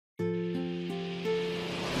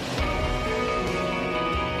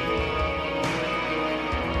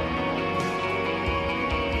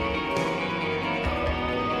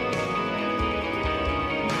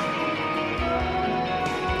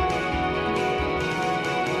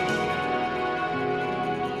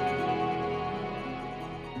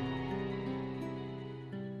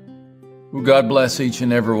Well, God bless each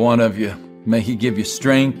and every one of you. May He give you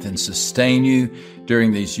strength and sustain you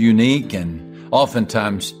during these unique and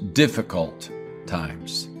oftentimes difficult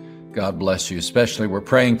times. God bless you. Especially we're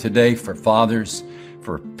praying today for fathers,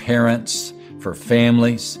 for parents, for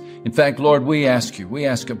families. In fact, Lord, we ask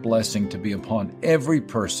a blessing to be upon every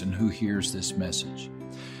person who hears this message.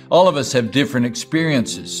 All of us have different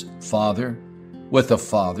experiences, with a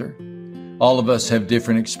father. All of us have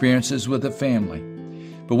different experiences with a family.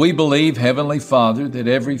 But we believe, Heavenly Father, that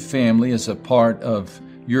every family is a part of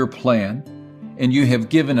your plan, and you have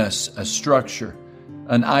given us a structure,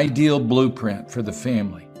 an ideal blueprint for the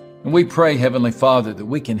family. And we pray, Heavenly Father, that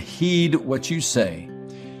we can heed what you say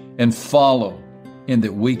and follow, and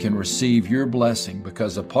that we can receive your blessing,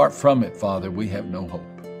 because apart from it, Father, we have no hope.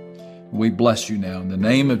 We bless you now in the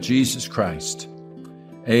name of Jesus Christ.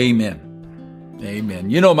 Amen. Amen.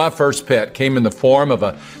 You know, my first pet came in the form of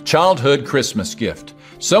a childhood Christmas gift.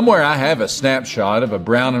 Somewhere I have a snapshot of a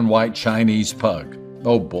brown and white Chinese pug.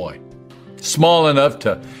 Oh boy. Small enough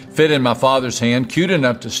to fit in my father's hand, cute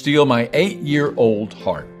enough to steal my 8-year-old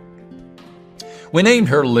heart. We named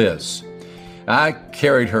her Liz. I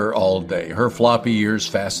carried her all day. Her floppy ears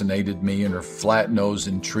fascinated me, and her flat nose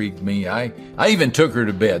intrigued me. I even took her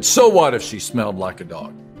to bed. So what if she smelled like a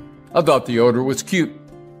dog? I thought the odor was cute.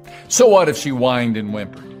 So what if she whined and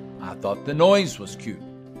whimpered? I thought the noise was cute.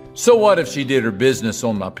 So what if she did her business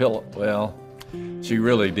on my pillow? Well, she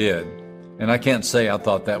really did. And I can't say I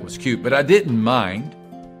thought that was cute, but I didn't mind.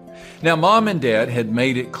 Now, Mom and Dad had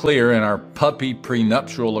made it clear in our puppy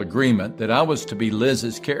prenuptial agreement that I was to be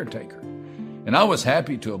Liz's caretaker. And I was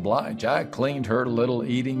happy to oblige. I cleaned her little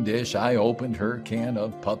eating dish. I opened her can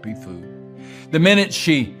of puppy food. The minute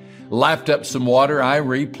she lapped up some water, I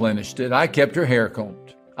replenished it. I kept her hair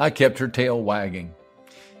combed. I kept her tail wagging.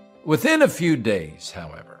 Within a few days,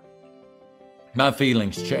 however, my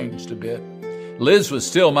feelings changed a bit. Liz was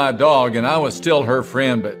still my dog, and I was still her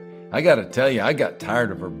friend, but I got to tell you, I got tired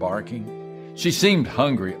of her barking. She seemed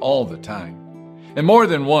hungry all the time. And more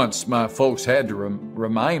than once, my folks had to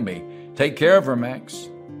remind me, take care of her, Max.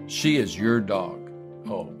 She is your dog.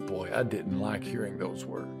 Oh boy, I didn't like hearing those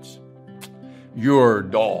words. Your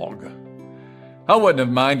dog. I wouldn't have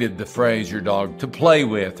minded the phrase your dog to play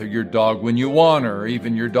with, or your dog when you want her, or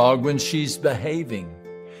even your dog when she's behaving.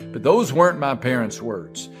 But those weren't my parents'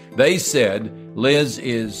 words. They said, Liz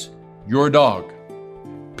is your dog.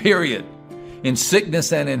 Period. In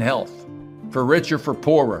sickness and in health, for richer, for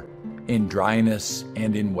poorer, in dryness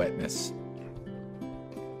and in wetness.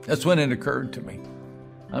 That's when it occurred to me.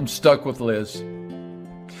 I'm stuck with Liz.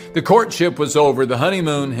 The courtship was over. The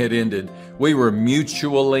honeymoon had ended. We were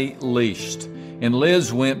mutually leashed. And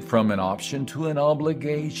Liz went from an option to an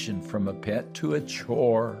obligation, from a pet to a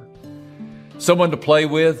chore. Someone to play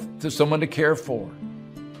with to someone to care for.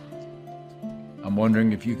 I'm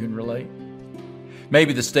wondering if you can relate.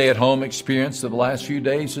 Maybe the stay-at-home experience of the last few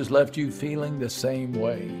days has left you feeling the same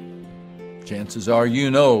way. Chances are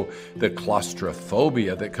you know the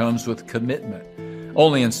claustrophobia that comes with commitment.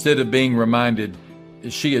 Only instead of being reminded,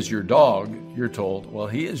 she is your dog, you're told, well,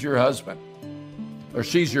 he is your husband, or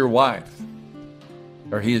she's your wife,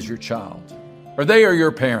 or he is your child, or they are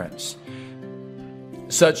your parents.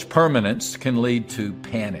 Such permanence can lead to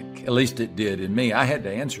panic. At least it did in me. I had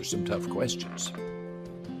to answer some tough questions.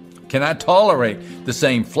 Can I tolerate the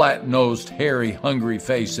same flat-nosed, hairy, hungry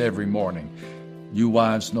face every morning? You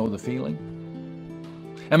wives know the feeling.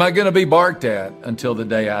 Am I going to be barked at until the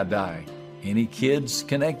day I die? Any kids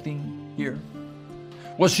connecting here?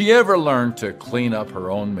 Will she ever learn to clean up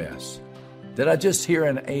her own mess? Did I just hear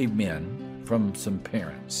an amen from some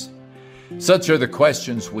parents? Such are the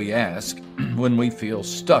questions we ask when we feel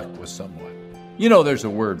stuck with someone. You know, there's a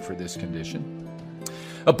word for this condition.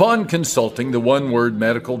 Upon consulting the one-word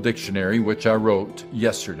medical dictionary, which I wrote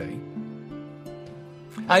yesterday,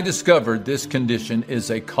 I discovered this condition is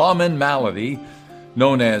a common malady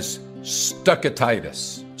known as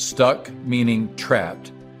stuckatitis. Stuck meaning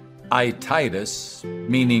trapped. Ititis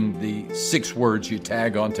meaning the 6 words you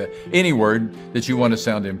tag onto any word that you want to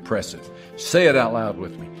sound impressive. Say it out loud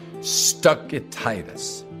with me.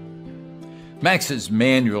 Stuckatitis. Max's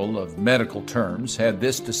manual of medical terms had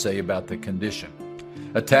this to say about the condition.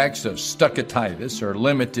 Attacks of stuckatitis are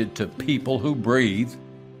limited to people who breathe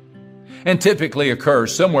and typically occur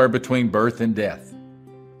somewhere between birth and death.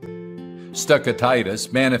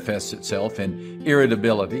 Stuckatitis manifests itself in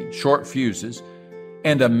irritability, short fuses,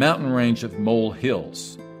 and a mountain range of mole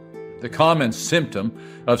hills. The common symptom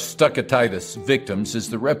of stuckatitis victims is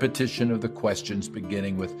the repetition of the questions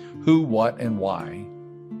beginning with who, what, and why.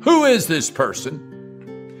 Who is this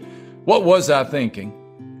person? What was I thinking?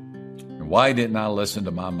 And why didn't I listen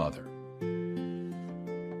to my mother?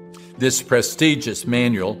 This prestigious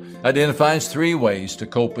manual identifies 3 ways to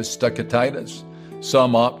cope with stuckatitis.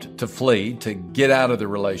 Some opt to flee, to get out of the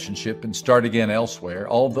relationship and start again elsewhere,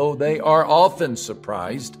 although they are often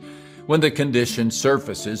surprised when the condition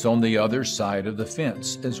surfaces on the other side of the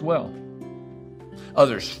fence as well.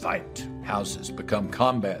 Others fight. Houses become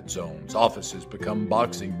combat zones, offices become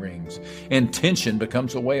boxing rings, and tension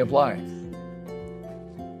becomes a way of life.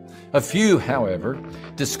 A few, however,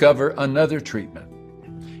 discover another treatment,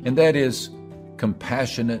 and that is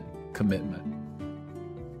compassionate commitment.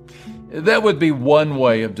 That would be one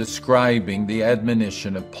way of describing the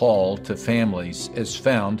admonition of Paul to families as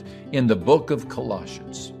found in the book of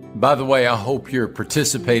Colossians. By the way, I hope you're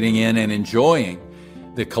participating in and enjoying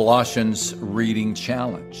the Colossians reading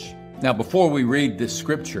challenge. Now, before we read this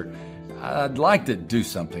scripture, I'd like to do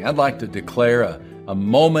something. I'd like to declare a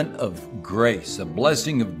moment of grace, a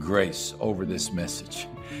blessing of grace over this message.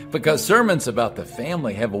 Because sermons about the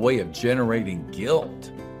family have a way of generating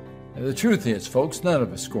guilt. And the truth is, folks, none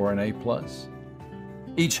of us score an A+.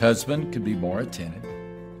 Each husband could be more attentive.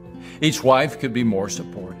 Each wife could be more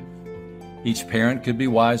supportive. Each parent could be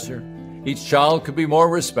wiser. Each child could be more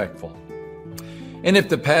respectful. And if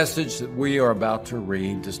the passage that we are about to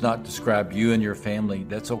read does not describe you and your family,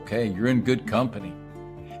 that's okay. You're in good company.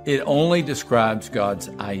 It only describes God's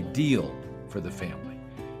ideal for the family.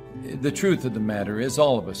 The truth of the matter is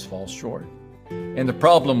all of us fall short. And the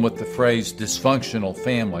problem with the phrase dysfunctional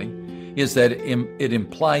family is that it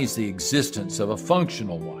implies the existence of a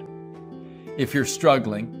functional one. If you're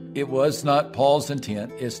struggling, it was not Paul's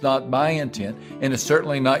intent, it's not my intent, and it's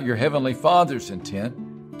certainly not your Heavenly Father's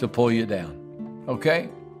intent to pull you down. Okay?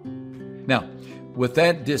 Now, with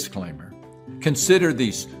that disclaimer, consider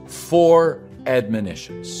these 4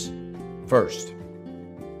 admonitions. First,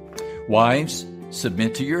 wives,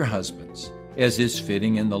 submit to your husbands, as is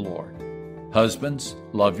fitting in the Lord. Husbands,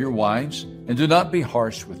 love your wives, and do not be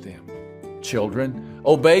harsh with them. Children,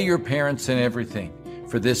 obey your parents in everything,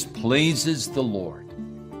 for this pleases the Lord.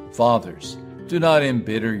 Fathers, do not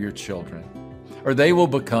embitter your children, or they will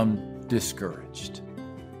become discouraged.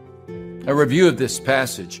 A review of this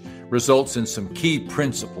passage results in some key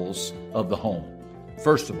principles of the home.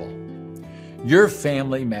 First of all, your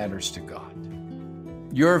family matters to God.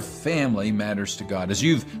 Your family matters to God. As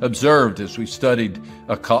you've observed as we studied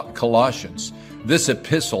Colossians, this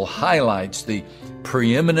epistle highlights the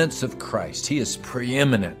preeminence of Christ. He is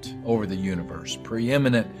preeminent over the universe,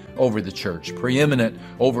 preeminent over the church, preeminent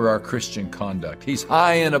over our Christian conduct. He's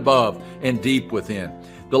high and above and deep within.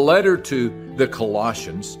 The letter to the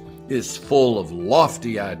Colossians is full of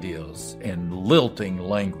lofty ideas and lilting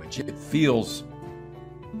language. It feels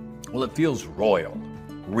royal,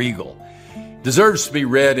 regal, deserves to be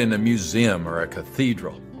read in a museum or a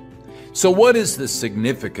cathedral. So what is the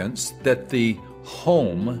significance that the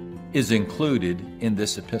home is included in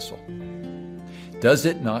this epistle? Does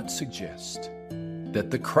it not suggest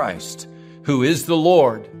that the Christ, who is the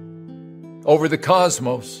Lord over the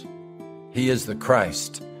cosmos, He is the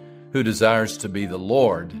Christ who desires to be the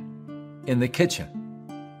Lord in the kitchen?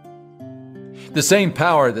 The same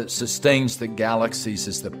power that sustains the galaxies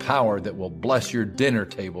is the power that will bless your dinner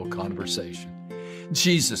table conversation.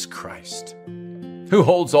 Jesus Christ, who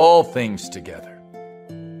holds all things together,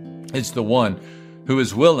 is the one who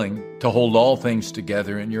is willing to hold all things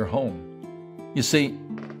together in your home. You see,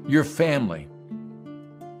 your family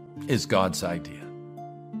is God's idea.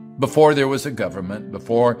 Before there was a government,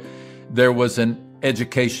 before there was an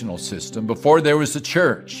educational system, before there was a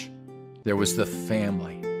church, there was the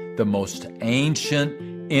family. The most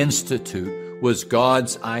ancient institute was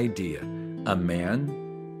God's idea. A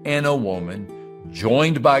man and a woman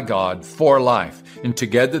joined by God for life. And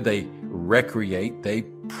together they recreate, they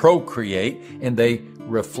procreate, and they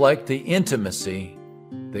reflect the intimacy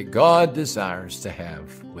that God desires to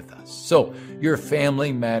have with us. So your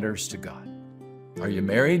family matters to God. Are you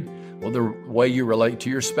married? Well, the way you relate to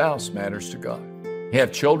your spouse matters to God. You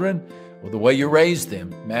have children? Well, the way you raise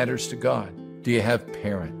them matters to God. Do you have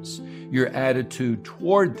parents? Your attitude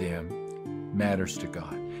toward them matters to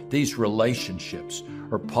God. These relationships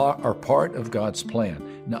are part of God's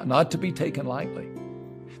plan, not to be taken lightly.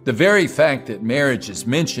 The very fact that marriage is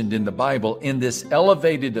mentioned in the Bible in this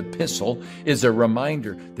elevated epistle is a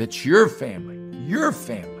reminder that your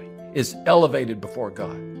family is elevated before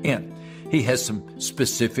God. And He has some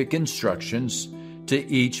specific instructions to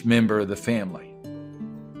each member of the family.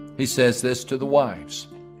 He says this to the wives.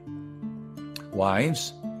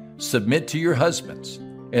 Wives, submit to your husbands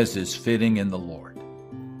as is fitting in the Lord.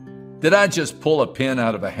 Did I just pull a pin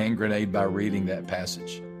out of a hand grenade by reading that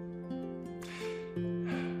passage?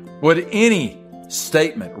 Would any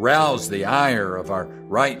statement roused the ire of our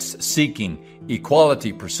rights-seeking,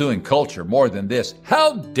 equality-pursuing culture more than this.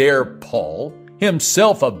 How dare Paul,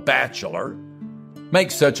 himself a bachelor,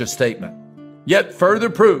 make such a statement? Yet further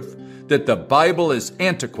proof that the Bible is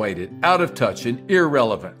antiquated, out of touch, and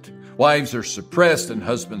irrelevant. Wives are suppressed and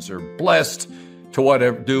husbands are blessed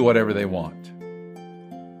to do whatever they want.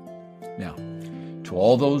 Now, to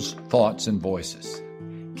all those thoughts and voices,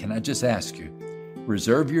 can I just ask you,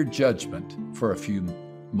 reserve your judgment for a few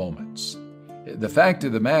moments. The fact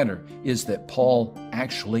of the matter is that Paul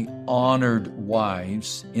actually honored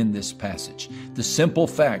wives in this passage. The simple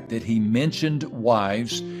fact that he mentioned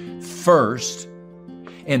wives first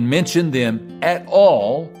and mentioned them at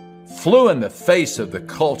all flew in the face of the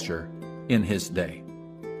culture in his day.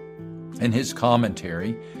 In his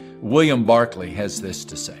commentary, William Barclay has this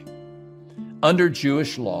to say. Under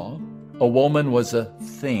Jewish law, a woman was a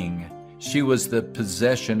thing. She was the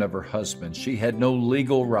possession of her husband. She had no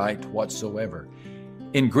legal right whatsoever.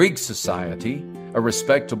 In Greek society, a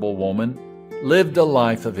respectable woman lived a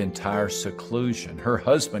life of entire seclusion. Her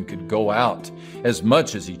husband could go out as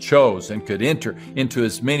much as he chose and could enter into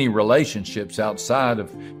as many relationships outside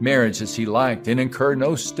of marriage as he liked and incur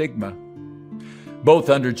no stigma.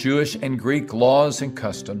 Both under Jewish and Greek laws and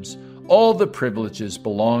customs, all the privileges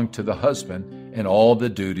belonged to the husband and all the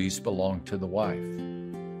duties belonged to the wife.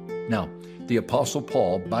 Now, the Apostle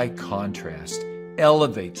Paul, by contrast,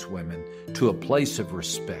 elevates women to a place of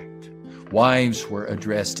respect. Wives were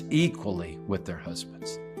addressed equally with their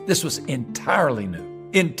husbands. This was entirely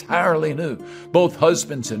new. Both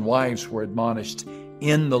husbands and wives were admonished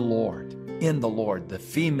in the Lord. In the Lord, the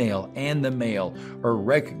female and the male are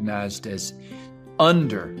recognized as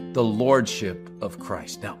under the lordship of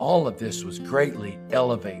Christ. Now, all of this was greatly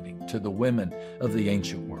elevating to the women of the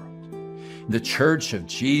ancient world. The Church of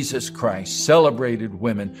Jesus Christ celebrated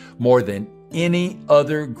women more than any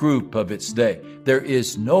other group of its day. There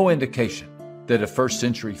is no indication that a first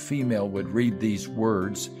century female would read these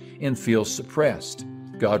words and feel suppressed.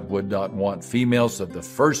 God would not want females of the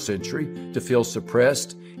first century to feel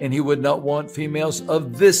suppressed, and He would not want females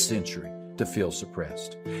of this century to feel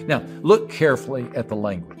suppressed. Now, look carefully at the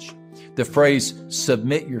language. The phrase,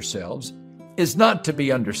 submit yourselves, is not to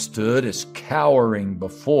be understood as cowering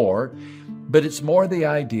before, but it's more the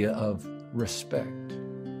idea of respect.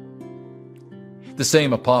 The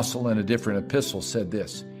same apostle in a different epistle said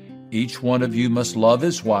this, each one of you must love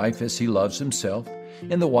his wife as he loves himself,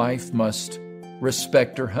 and the wife must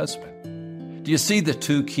respect her husband. Do you see the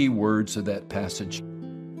two key words of that passage?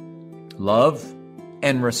 Love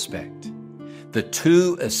and respect. The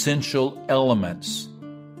two essential elements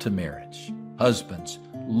to marriage. Husbands,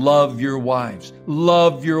 love your wives.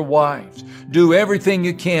 Love your wives. Do everything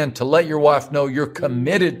you can to let your wife know you're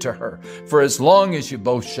committed to her for as long as you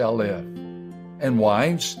both shall live. And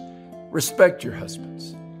wives, respect your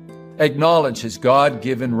husbands. Acknowledge his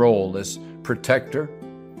God-given role as protector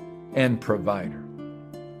and provider.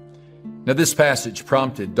 Now, this passage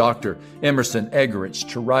prompted Dr. Emerson Eggerichs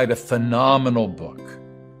to write a phenomenal book,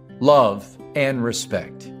 Love and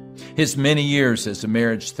Respect. His many years as a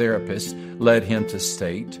marriage therapist led him to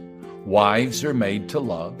state, wives are made to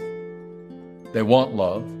love. They want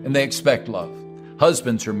love and they expect love.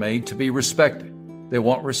 Husbands are made to be respected. They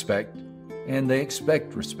want respect and they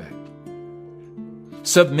expect respect.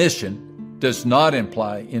 Submission does not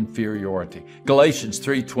imply inferiority. Galatians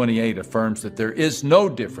 3:28 affirms that there is no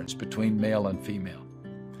difference between male and female.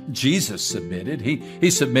 Jesus submitted. He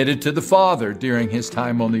submitted to the Father during his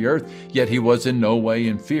time on the earth, yet he was in no way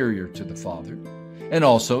inferior to the Father. And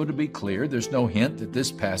also, to be clear, there's no hint that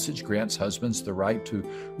this passage grants husbands the right to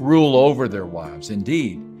rule over their wives.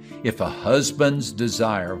 Indeed, if a husband's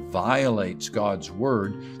desire violates God's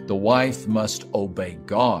word, the wife must obey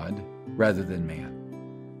God rather than man.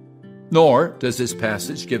 Nor does this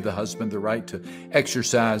passage give the husband the right to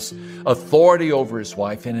exercise authority over his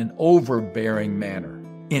wife in an overbearing manner.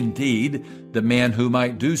 Indeed, the man who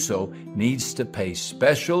might do so needs to pay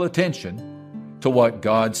special attention to what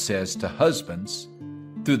God says to husbands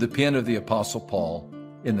through the pen of the Apostle Paul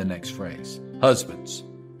in the next phrase. Husbands,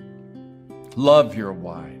 love your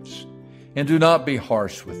wives and do not be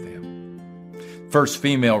harsh with them. First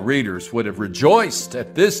female readers would have rejoiced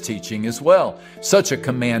at this teaching as well. Such a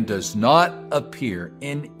command does not appear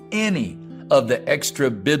in any of the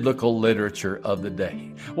extra-biblical literature of the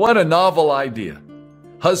day. What a novel idea.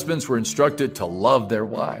 Husbands were instructed to love their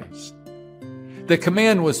wives. The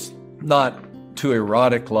command was not to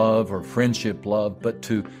erotic love or friendship love, but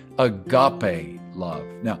to agape love.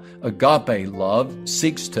 Now, agape love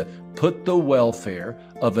seeks to put the welfare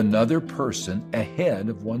of another person ahead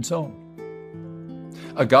of one's own.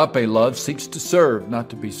 Agape love seeks to serve, not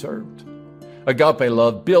to be served. Agape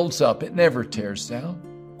love builds up, it never tears down.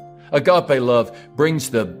 Agape love brings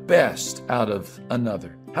the best out of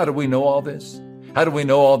another. How do we know all this? How do we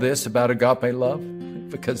know all this about agape love?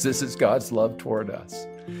 Because this is God's love toward us.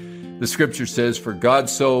 The scripture says, for God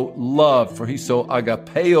so loved, for he so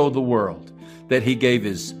agapeo the world, that he gave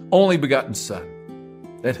his only begotten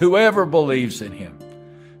Son, that whoever believes in him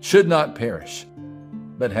should not perish,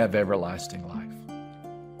 but have everlasting life.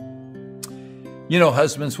 You know,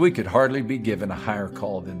 husbands, we could hardly be given a higher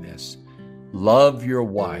call than this. Love your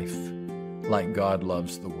wife like God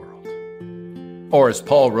loves the world. Or as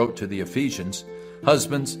Paul wrote to the Ephesians,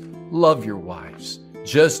 husbands, love your wives,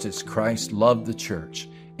 just as Christ loved the church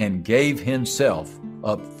and gave himself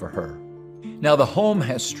up for her. Now, the home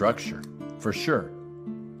has structure, for sure.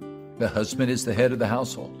 The husband is the head of the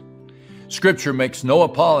household. Scripture makes no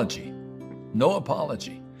apology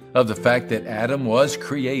of the fact that Adam was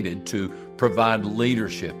created to provide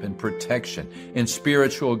leadership and protection and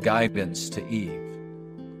spiritual guidance to Eve.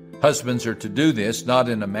 Husbands are to do this not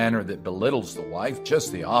in a manner that belittles the wife,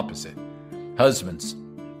 just the opposite. Husbands,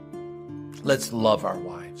 let's love our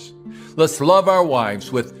wives. Let's love our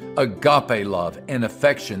wives with agape love and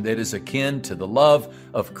affection that is akin to the love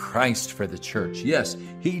of Christ for the church. Yes,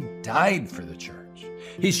 he died for the church.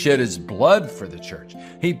 He shed his blood for the church.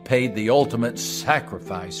 He paid the ultimate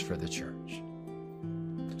sacrifice for the church.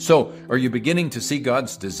 So, are you beginning to see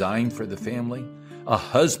God's design for the family? A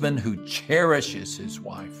husband who cherishes his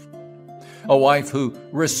wife. A wife who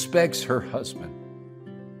respects her husband.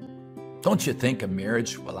 Don't you think a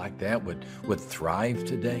marriage like that would thrive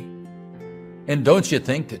today? And don't you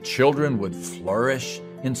think that children would flourish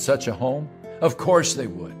in such a home? Of course they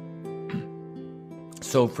would.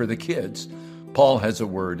 So for the kids, Paul has a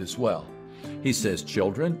word as well. He says,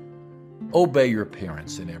 children, obey your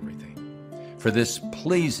parents in everything, for this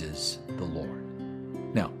pleases the Lord.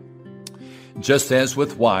 Now, just as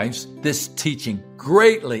with wives, this teaching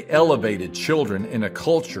greatly elevated children in a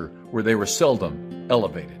culture where they were seldom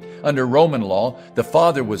elevated. Under Roman law, the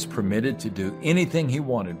father was permitted to do anything he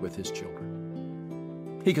wanted with his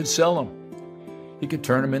children. He could sell them. He could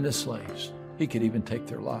turn them into slaves. He could even take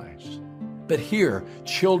their lives. But here,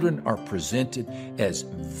 children are presented as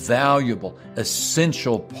valuable,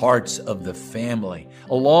 essential parts of the family.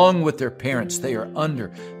 Along with their parents, they are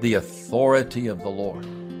under the authority of the Lord.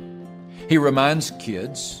 He reminds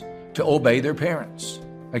kids to obey their parents.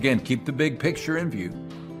 Again, keep the big picture in view.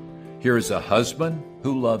 Here is a husband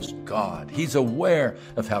who loves God. He's aware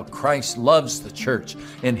of how Christ loves the church,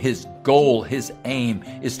 and his goal, his aim,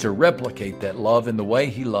 is to replicate that love in the way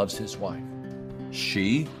he loves his wife.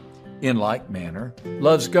 She, in like manner,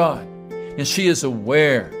 loves God, and she is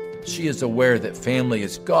aware that family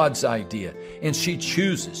is God's idea, and she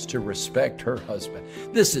chooses to respect her husband.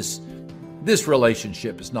 This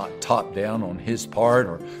relationship is not top down on his part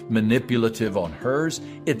or manipulative on hers.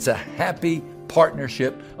 It's a happy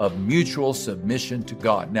partnership of mutual submission to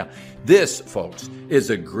God. Now, this, folks, is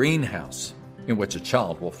a greenhouse in which a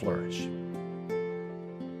child will flourish.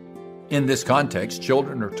 In this context,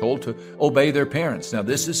 children are told to obey their parents. Now,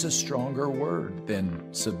 this is a stronger word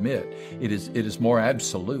than submit. It is more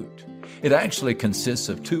absolute. It actually consists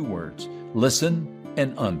of two words, listen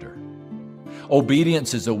and under.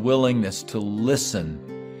 Obedience is a willingness to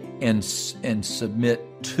listen and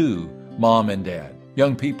submit to mom and dad.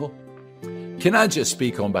 Young people, can I just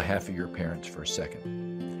speak on behalf of your parents for a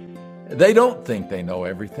second? They don't think they know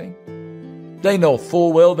everything. They know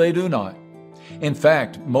full well they do not. In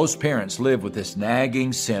fact, most parents live with this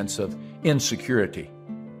nagging sense of insecurity.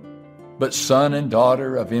 But son and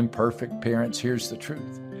daughter of imperfect parents, here's the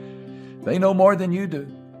truth. They know more than you do.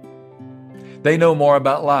 They know more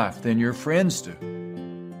about life than your friends do.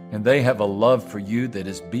 And they have a love for you that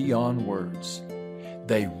is beyond words.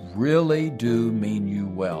 They really do mean you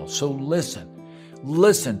well. So listen.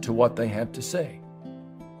 Listen to what they have to say.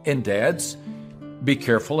 And dads, be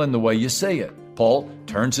careful in the way you say it. Paul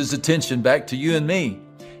turns his attention back to you and me,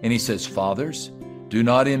 and he says, fathers, do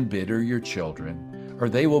not embitter your children, or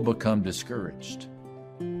they will become discouraged.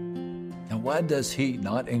 Now, why does he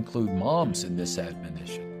not include moms in this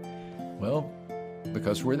admonition? Well,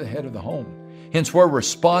 because we're the head of the home. Hence, we're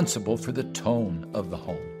responsible for the tone of the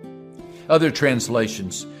home. Other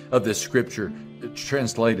translations of this scripture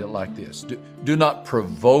translate it like this. Do not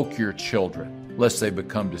provoke your children, lest they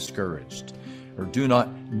become discouraged. Or do not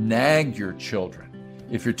nag your children.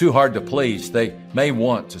 If you're too hard to please, they may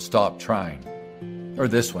want to stop trying. Or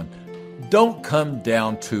this one, don't come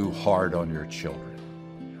down too hard on your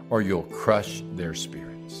children, or you'll crush their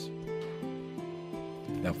spirits.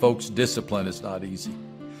 Now, folks, discipline is not easy.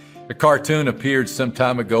 A cartoon appeared some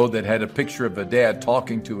time ago that had a picture of a dad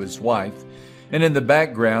talking to his wife, and in the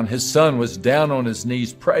background, his son was down on his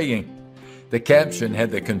knees praying. The caption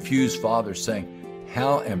had the confused father saying,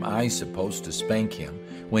 "How am I supposed to spank him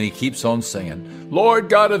when he keeps on saying, 'Lord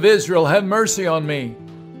God of Israel, have mercy on me'?"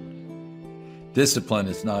 Discipline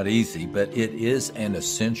is not easy, but it is an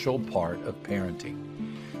essential part of parenting.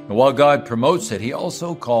 And while God promotes it, He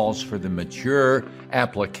also calls for the mature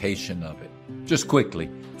application of it. Just quickly,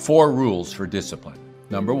 4 rules for discipline.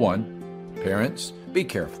 Number 1, parents, be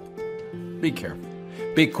careful. Be careful.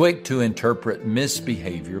 Be quick to interpret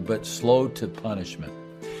misbehavior, but slow to punishment.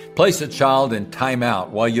 Place a child in timeout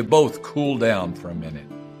while you both cool down for a minute.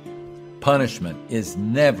 Punishment is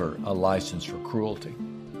never a license for cruelty.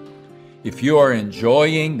 If you are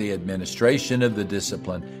enjoying the administration of the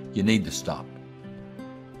discipline, you need to stop.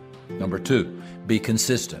 Number 2, be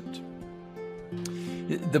consistent.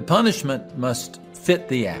 The punishment must fit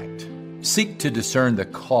the act. Seek to discern the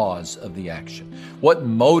cause of the action. What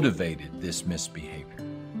motivated this misbehavior?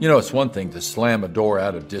 It's one thing to slam a door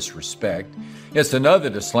out of disrespect. It's another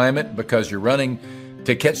to slam it because you're running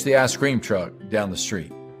to catch the ice cream truck down the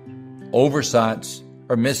street. Oversights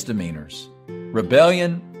are misdemeanors.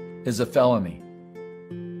 Rebellion is a felony.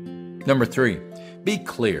 Number 3, be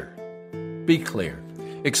clear. Be clear.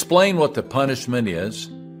 Explain what the punishment is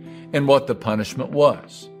and what the punishment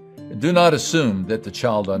was. Do not assume that the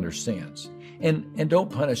child understands. And don't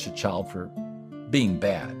punish a child for being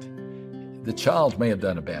bad. The child may have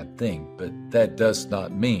done a bad thing, but that does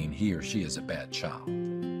not mean he or she is a bad child.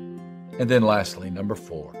 And then lastly, number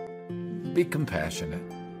 4, be compassionate.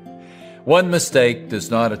 One mistake does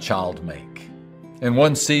not a child make, and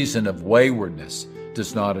one season of waywardness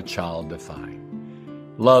does not a child define.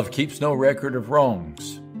 Love keeps no record of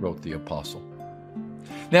wrongs, wrote the apostle.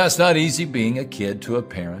 Now, it's not easy being a kid to a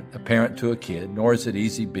parent to a kid, nor is it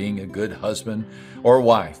easy being a good husband or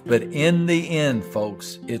wife. But in the end,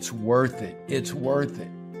 folks, it's worth it. It's worth it.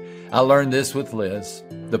 I learned this with Liz,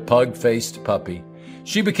 the pug-faced puppy.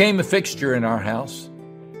 She became a fixture in our house,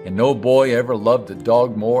 and no boy ever loved a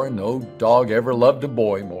dog more, no dog ever loved a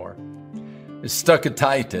boy more.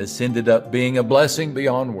 Stuckatitis ended up being a blessing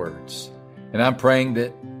beyond words, and I'm praying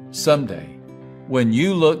that someday, when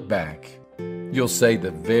you look back, you'll say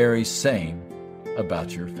the very same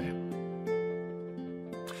about your family.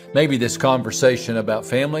 Maybe this conversation about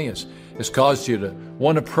family has caused you to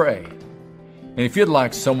want to pray. And if you'd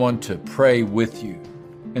like someone to pray with you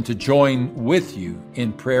and to join with you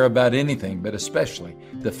in prayer about anything, but especially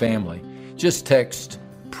the family, just text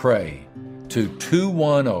PRAY to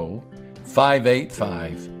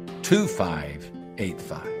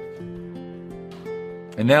 210-585-2585.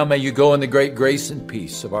 And now may you go in the great grace and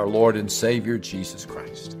peace of our Lord and Savior, Jesus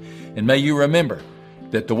Christ. And may you remember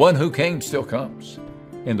that the one who came still comes,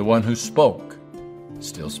 and the one who spoke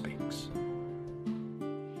still speaks.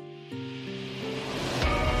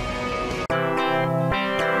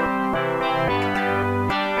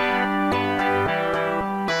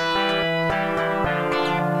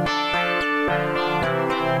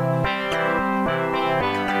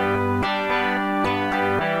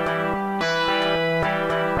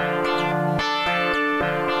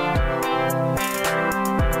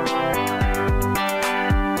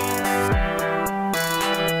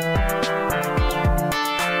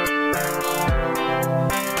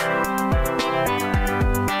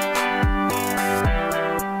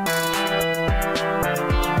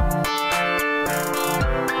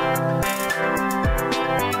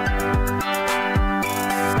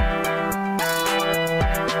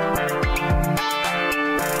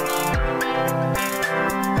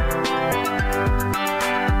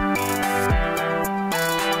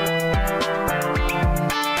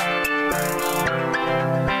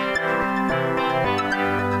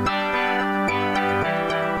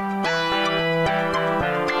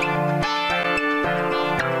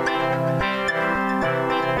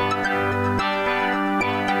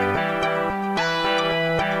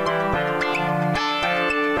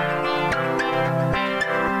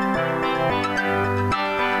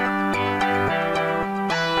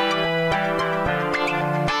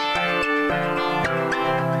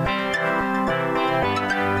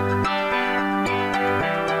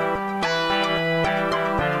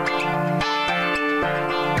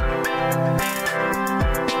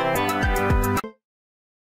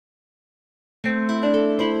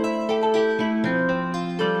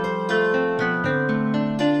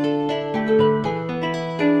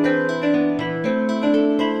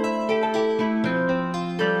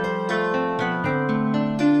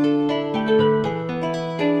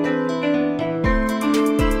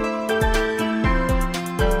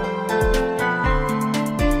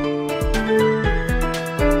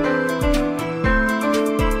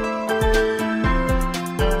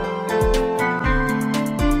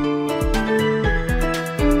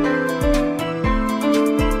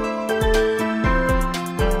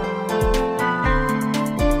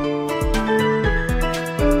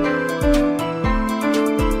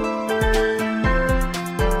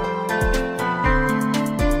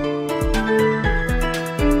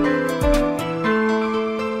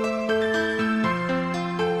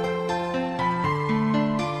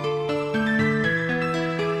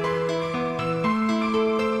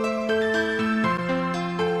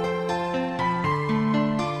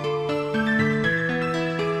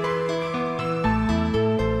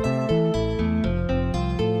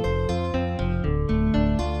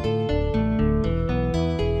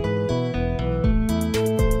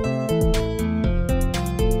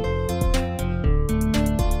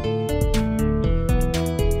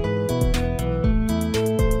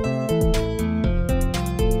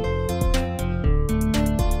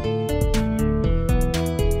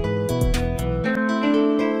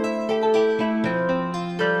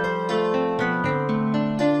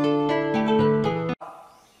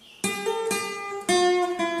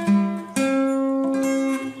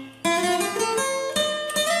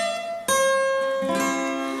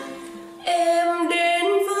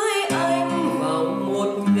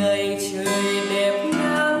 người đẹp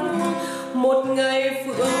nắng, một ngày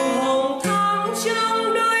phượng hồng thắm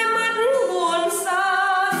trong đôi mắt buồn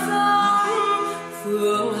xa xăm.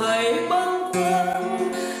 Phượng hãy bâng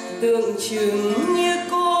khuâng tưởng chừng như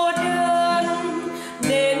cô đơn,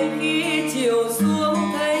 đến khi chiều xuống